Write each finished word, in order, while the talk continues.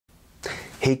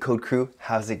Hey Code Crew,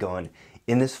 how's it going?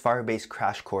 In this Firebase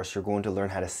Crash Course, you're going to learn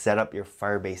how to set up your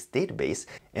Firebase database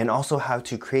and also how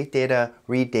to create data,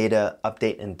 read data,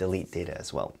 update and delete data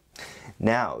as well.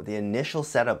 Now, the initial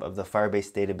setup of the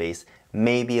Firebase database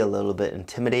may be a little bit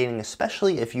intimidating,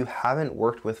 especially if you haven't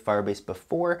worked with Firebase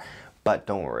before, but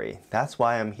don't worry, that's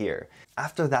why I'm here.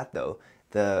 After that though,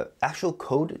 the actual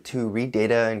code to read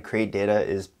data and create data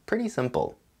is pretty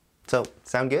simple. So,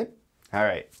 sound good? All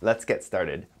right, let's get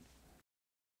started.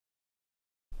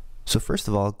 So first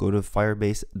of all, go to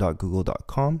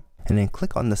firebase.google.com and then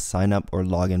click on the sign up or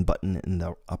login button in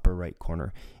the upper right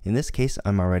corner. In this case,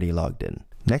 I'm already logged in.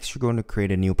 Next, you're going to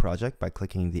create a new project by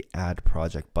clicking the add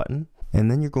project button.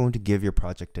 And then you're going to give your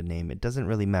project a name. It doesn't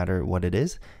really matter what it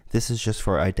is. This is just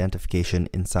for identification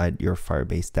inside your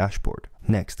Firebase dashboard.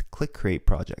 Next, click create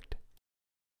project.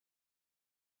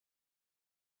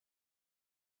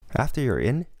 After you're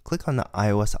in, click on the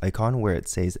iOS icon where it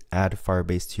says add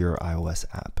Firebase to your iOS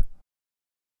app.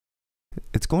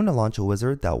 It's going to launch a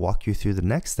wizard that will walk you through the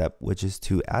next step, which is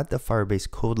to add the Firebase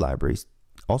code libraries,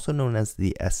 also known as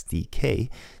the SDK,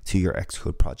 to your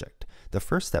Xcode project. The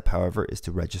first step, however, is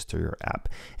to register your app,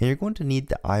 and you're going to need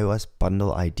the iOS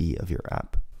bundle ID of your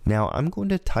app. Now, I'm going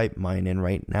to type mine in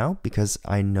right now because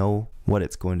I know what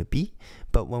it's going to be,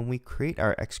 but when we create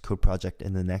our Xcode project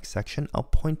in the next section, I'll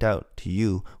point out to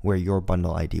you where your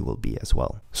bundle ID will be as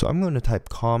well. So I'm going to type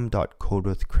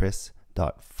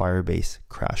com.codewithchris.firebase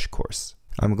crash course.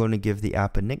 I'm going to give the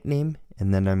app a nickname,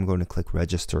 and then I'm going to click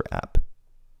register app.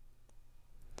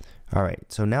 All right,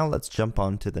 so now let's jump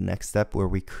on to the next step where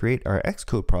we create our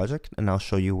Xcode project, and I'll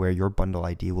show you where your bundle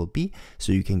ID will be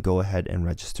so you can go ahead and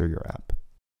register your app.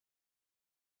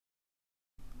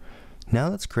 Now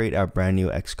let's create our brand new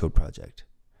Xcode project.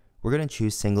 We're going to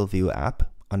choose single view app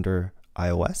under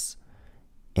iOS,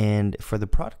 and for the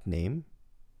product name,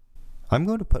 I'm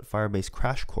going to put Firebase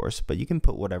Crash Course, but you can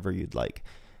put whatever you'd like.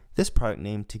 This product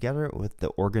name, together with the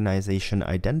organization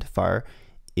identifier,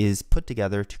 is put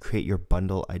together to create your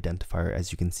bundle identifier,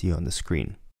 as you can see on the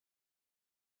screen.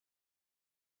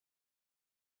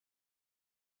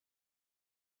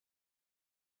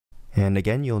 And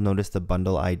again, you'll notice the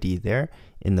bundle ID there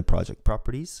in the project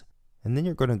properties. And then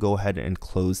you're going to go ahead and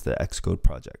close the Xcode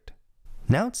project.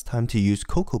 Now it's time to use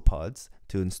Cocoapods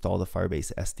to install the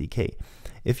Firebase SDK.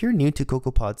 If you're new to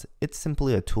Cocoapods, it's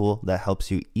simply a tool that helps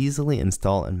you easily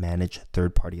install and manage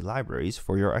third-party libraries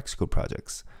for your Xcode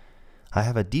projects. I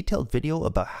have a detailed video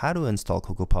about how to install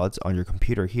Cocoapods on your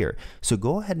computer here, so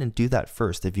go ahead and do that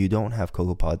first if you don't have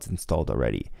Cocoapods installed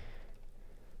already.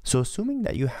 So assuming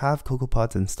that you have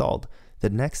Cocoapods installed, the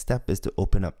next step is to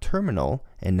open up Terminal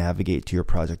and navigate to your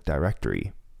project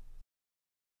directory.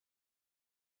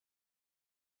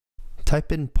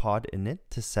 Type in pod init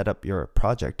to set up your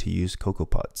project to use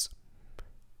Cocoapods.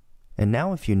 And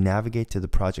now if you navigate to the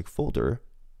project folder,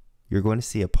 you're going to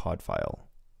see a pod file.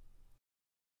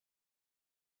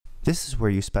 This is where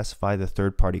you specify the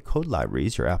third-party code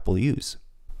libraries your app will use.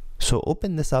 So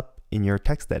open this up in your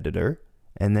text editor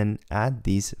and then add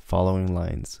these following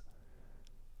lines.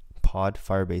 Pod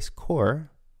Firebase Core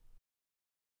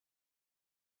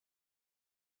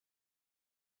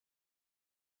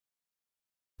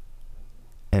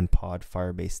and Pod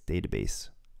Firebase Database.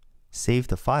 Save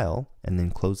the file and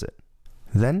then close it.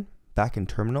 Then, back in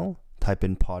Terminal, type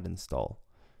in pod install.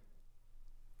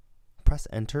 Press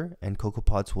enter and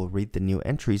Cocoapods will read the new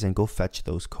entries and go fetch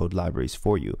those code libraries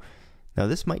for you. Now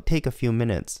this might take a few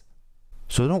minutes,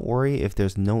 so don't worry if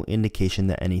there's no indication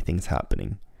that anything's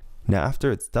happening. Now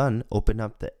after it's done, open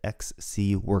up the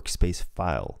XC workspace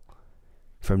file.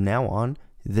 From now on,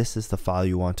 this is the file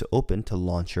you want to open to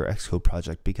launch your Xcode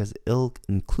project because it'll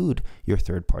include your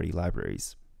third-party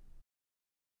libraries.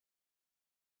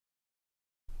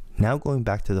 Now going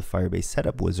back to the Firebase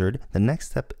setup wizard, the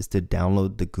next step is to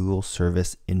download the Google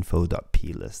Service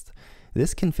info.plist.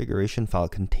 This configuration file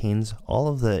contains all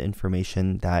of the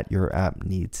information that your app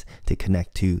needs to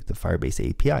connect to the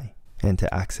Firebase API and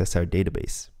to access our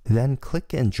database. Then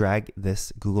click and drag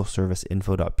this Google Service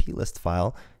info.plist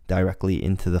file directly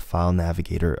into the file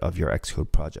navigator of your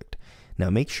Xcode project. Now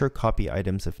make sure copy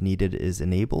items if needed is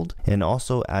enabled, and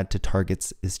also add to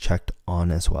targets is checked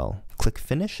on as well. Click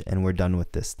finish and we're done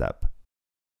with this step.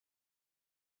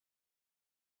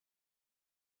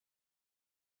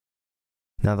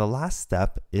 Now the last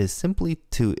step is simply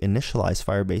to initialize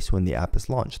Firebase when the app is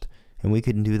launched, and we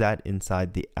can do that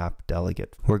inside the app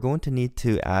delegate. We're going to need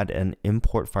to add an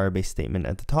import Firebase statement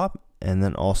at the top, and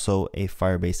then also a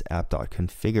Firebase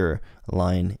app.configure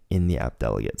line in the app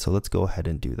delegate. So let's go ahead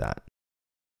and do that.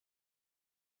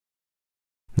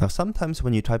 Now sometimes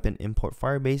when you type in import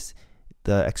Firebase,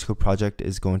 the Xcode project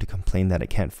is going to complain that it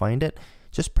can't find it,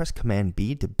 just press Command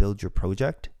B to build your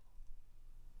project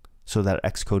so that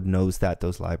Xcode knows that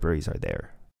those libraries are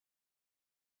there.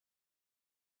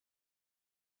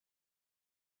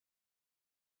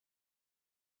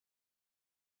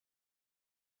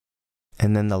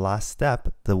 And then the last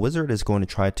step, the wizard is going to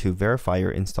try to verify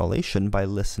your installation by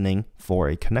listening for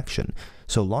a connection.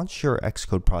 So launch your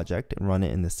Xcode project and run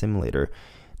it in the simulator.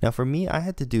 Now for me, I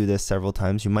had to do this several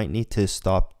times. You might need to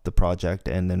stop the project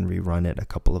and then rerun it a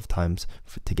couple of times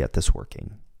to get this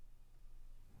working.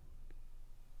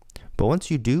 But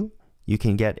once you do, you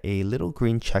can get a little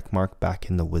green check mark back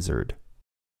in the wizard.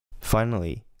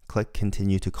 Finally, click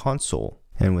Continue to Console.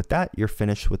 And with that, you're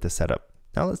finished with the setup.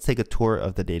 Now let's take a tour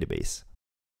of the database.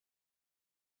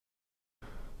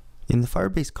 In the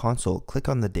Firebase console, click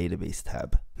on the Database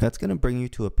tab. That's going to bring you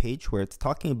to a page where it's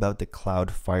talking about the Cloud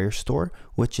Firestore,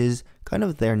 which is kind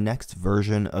of their next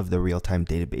version of the real-time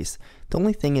database. The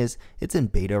only thing is, it's in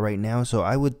beta right now, so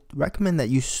I would recommend that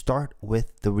you start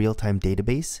with the real-time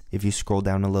database if you scroll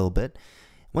down a little bit.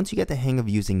 Once you get the hang of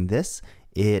using this,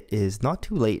 it is not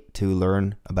too late to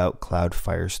learn about Cloud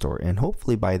Firestore, and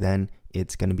hopefully by then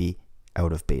it's going to be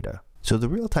out of beta. So the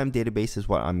real-time database is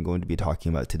what I'm going to be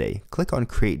talking about today. Click on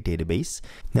Create Database.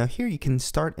 Now here you can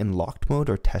start in locked mode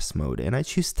or test mode, and I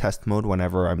choose test mode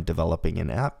whenever I'm developing an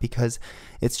app because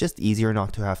it's just easier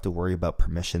not to have to worry about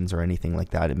permissions or anything like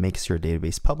that. It makes your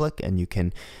database public and you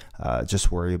can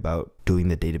just worry about doing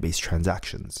the database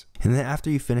transactions. And then after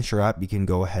you finish your app, you can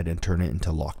go ahead and turn it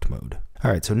into locked mode.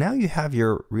 All right, so now you have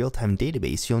your real-time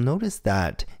database. You'll notice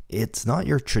that it's not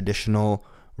your traditional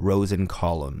rows and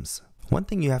columns. One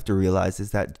thing you have to realize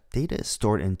is that data is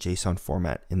stored in JSON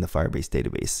format in the Firebase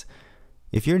database.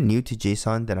 If you're new to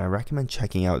JSON, then I recommend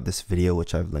checking out this video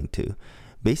which I've linked to.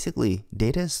 Basically,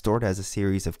 data is stored as a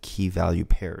series of key value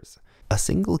pairs. A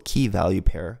single key value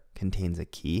pair contains a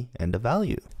key and a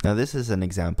value. Now this is an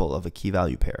example of a key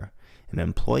value pair, an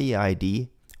employee ID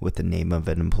with the name of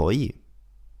an employee.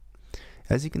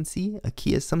 As you can see, a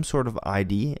key is some sort of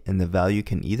ID and the value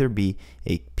can either be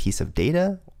a piece of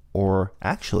data or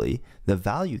actually the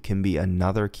value can be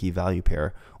another key value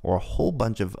pair or a whole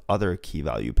bunch of other key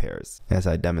value pairs, as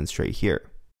I demonstrate here.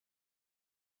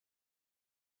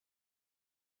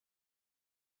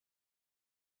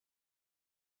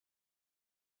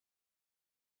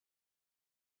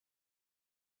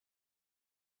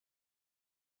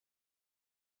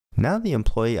 Now the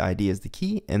employee ID is the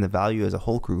key and the value is a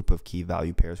whole group of key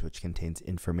value pairs which contains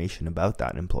information about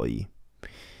that employee.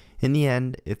 In the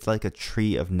end, it's like a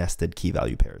tree of nested key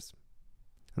value pairs.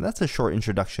 And that's a short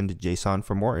introduction to JSON.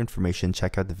 For more information,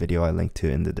 check out the video I linked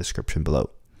to in the description below.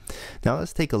 Now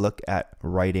let's take a look at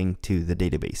writing to the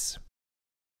database.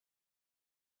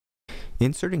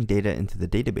 Inserting data into the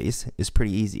database is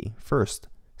pretty easy. First,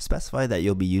 specify that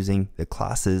you'll be using the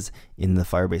classes in the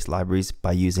Firebase libraries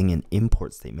by using an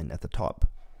import statement at the top.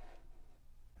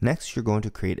 Next, you're going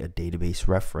to create a database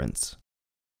reference.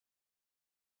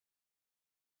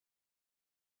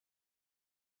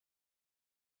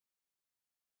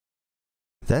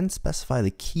 Then specify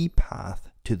the key path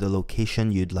to the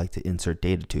location you'd like to insert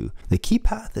data to. The key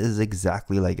path is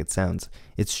exactly like it sounds.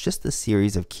 It's just a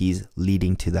series of keys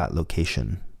leading to that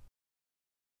location.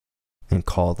 And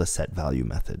call the setValue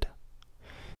method.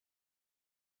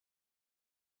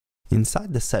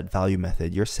 Inside the setValue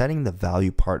method, you're setting the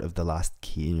value part of the last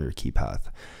key in your key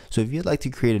path. So if you'd like to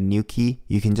create a new key,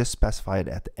 you can just specify it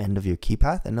at the end of your key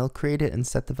path and it'll create it and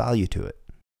set the value to it.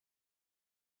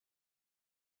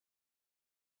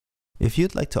 If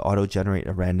you'd like to auto-generate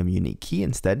a random unique key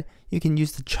instead, you can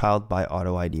use the child by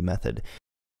AutoID method.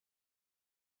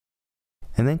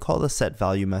 And then call the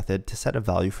setValue method to set a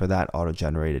value for that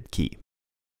auto-generated key.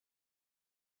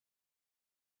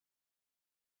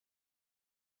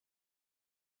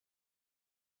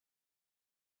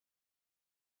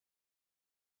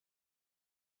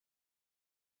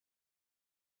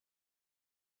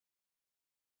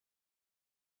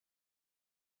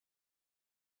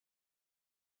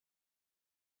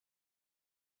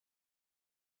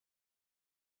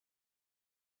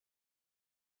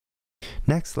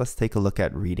 Next, let's take a look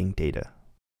at reading data.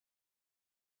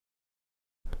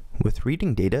 With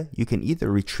reading data, you can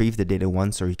either retrieve the data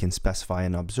once or you can specify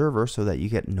an observer so that you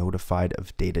get notified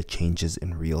of data changes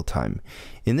in real time.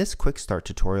 In this quick start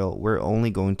tutorial, we're only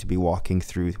going to be walking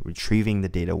through retrieving the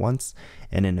data once,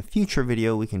 and in a future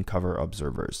video, we can cover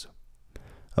observers.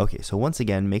 Okay, so once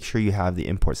again, make sure you have the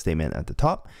import statement at the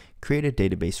top, create a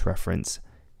database reference,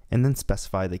 and then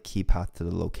specify the key path to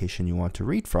the location you want to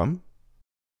read from.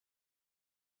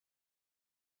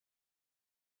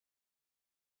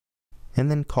 and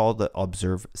then call the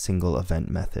observe single event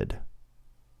method.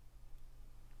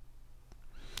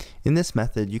 In this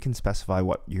method, you can specify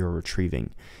what you're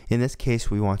retrieving. In this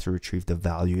case, we want to retrieve the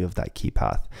value of that key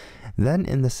path. Then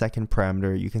in the second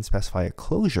parameter, you can specify a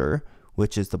closure,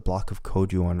 which is the block of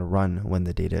code you want to run when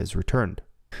the data is returned.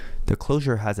 The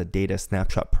closure has a data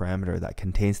snapshot parameter that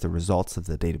contains the results of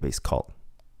the database call.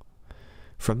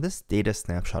 From this data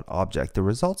snapshot object, the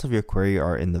results of your query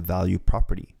are in the value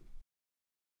property.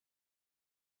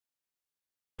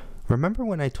 Remember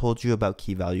when I told you about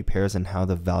key value pairs and how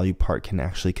the value part can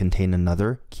actually contain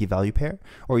another key value pair,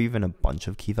 or even a bunch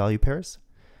of key value pairs?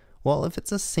 Well, if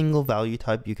it's a single value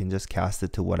type, you can just cast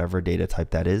it to whatever data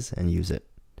type that is and use it.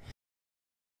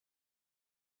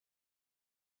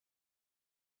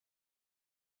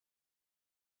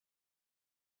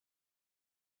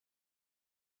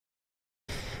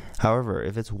 However,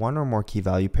 if it's one or more key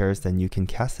value pairs, then you can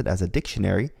cast it as a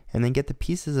dictionary and then get the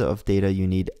pieces of data you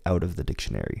need out of the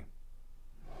dictionary.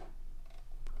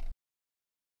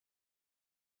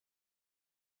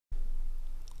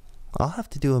 I'll have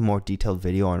to do a more detailed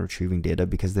video on retrieving data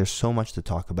because there's so much to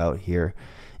talk about here,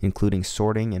 including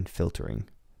sorting and filtering.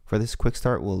 For this quick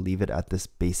start, we'll leave it at this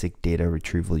basic data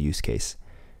retrieval use case.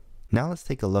 Now let's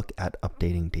take a look at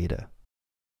updating data.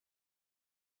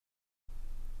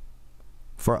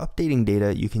 For updating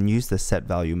data, you can use the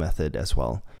setValue method as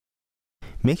well.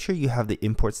 Make sure you have the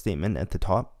import statement at the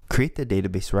top, create the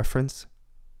database reference,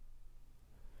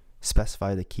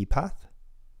 specify the key path,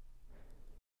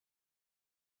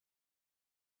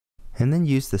 and then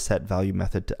use the setValue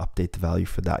method to update the value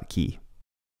for that key.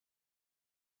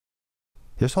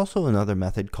 There's also another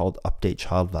method called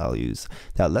updateChildValues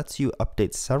that lets you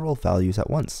update several values at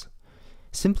once.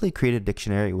 Simply create a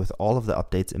dictionary with all of the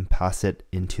updates and pass it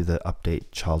into the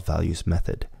updateChildValues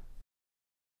method.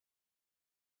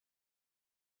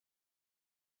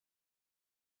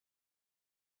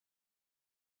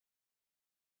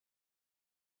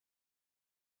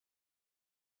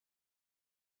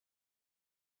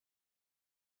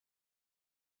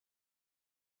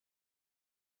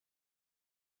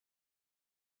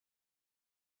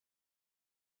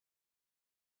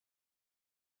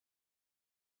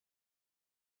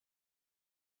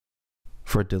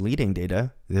 For deleting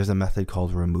data, there's a method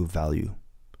called removeValue.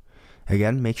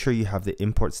 Again, make sure you have the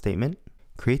import statement,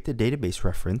 create the database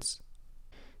reference,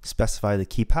 specify the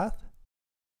key path,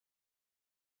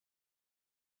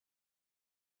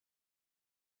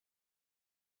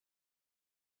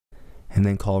 and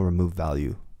then call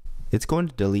removeValue. It's going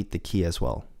to delete the key as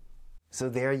well. So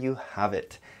there you have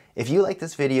it. If you like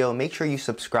this video, make sure you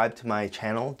subscribe to my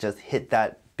channel. Just hit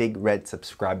that big red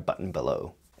subscribe button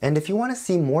below. And if you want to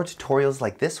see more tutorials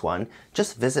like this one,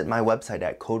 just visit my website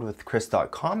at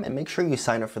codewithchris.com and make sure you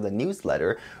sign up for the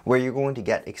newsletter where you're going to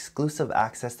get exclusive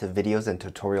access to videos and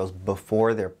tutorials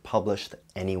before they're published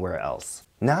anywhere else.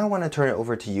 Now I want to turn it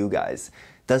over to you guys.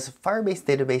 Does Firebase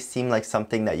Database seem like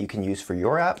something that you can use for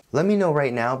your app? Let me know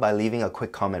right now by leaving a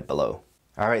quick comment below.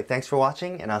 Alright, thanks for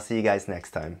watching and I'll see you guys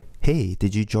next time. Hey,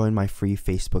 did you join my free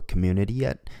Facebook community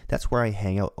yet? That's where I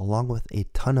hang out along with a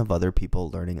ton of other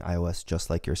people learning iOS just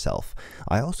like yourself.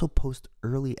 I also post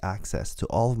early access to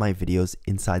all of my videos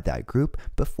inside that group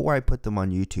before I put them on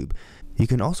YouTube. You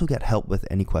can also get help with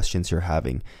any questions you're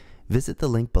having. Visit the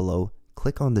link below,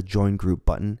 click on the join group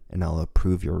button, and I'll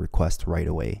approve your request right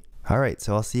away. Alright,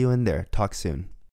 so I'll see you in there. Talk soon.